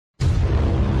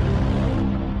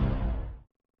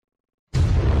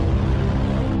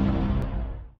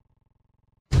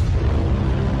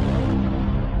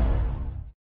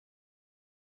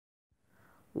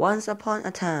Once upon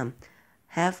a time,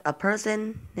 have a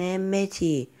person named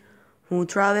Matty who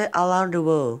traveled around the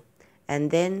world,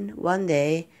 and then one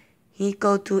day he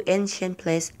go to ancient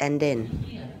place and then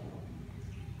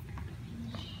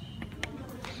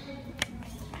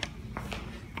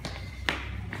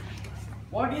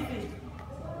What is it?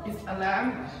 It's a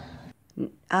lamp.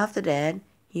 after that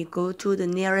he go to the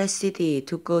nearest city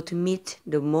to go to meet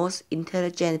the most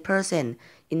intelligent person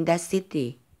in that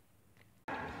city.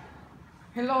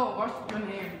 Hello, what's your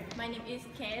name? My name is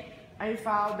Kate. I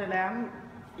found the lamp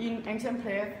in ancient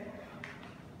place.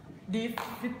 This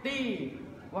city,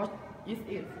 what is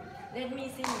it? Let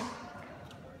me see.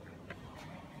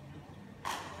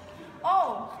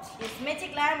 Oh, it's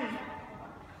magic lamp.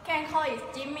 Can call it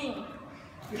Jimmy.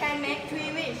 Can make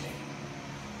 3 wishes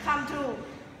come true.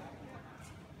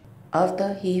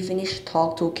 After he finished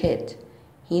talk to Kate,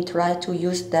 he tried to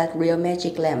use that real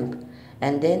magic lamp,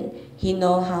 and then he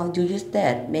know how to use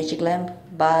that magic lamp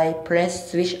by press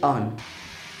switch on.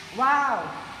 Wow,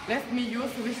 let me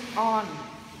use switch on.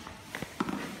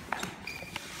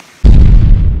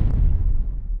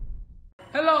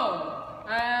 Hello,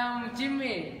 I am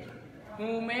Jimmy,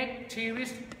 who make 3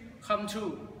 wishes come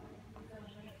true.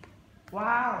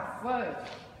 Wow,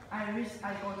 first, I wish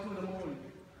I go to the moon.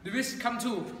 The wish come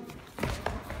true.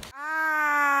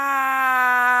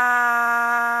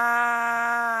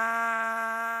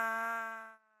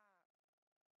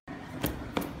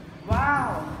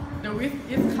 Wow, the wish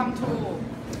is come true.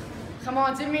 Come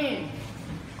on, Jimmy.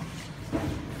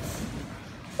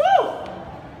 Woo!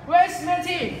 Where's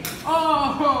magic?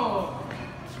 Oh!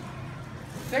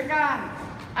 Second,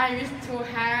 I wish to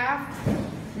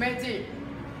have magic.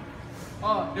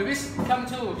 Oh, the wish come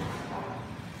true.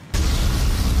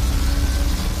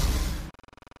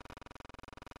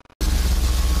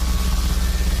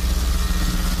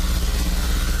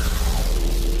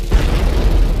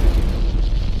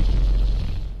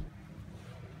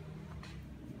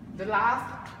 The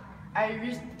last, I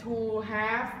wish to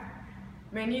have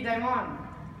many diamonds.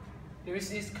 The wish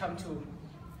is come true.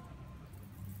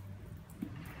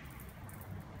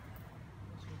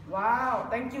 Wow,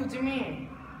 thank you, Jimmy.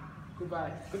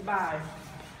 Goodbye. Goodbye.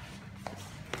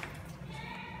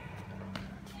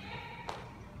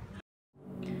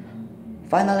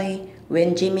 Finally,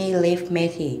 when Jimmy left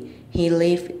Matty, he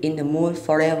lived in the moon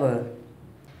forever.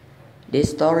 This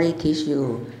story teaches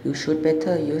you should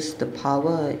better use the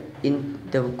power in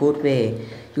the good way.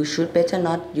 You should better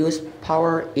not use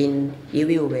power in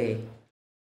evil way.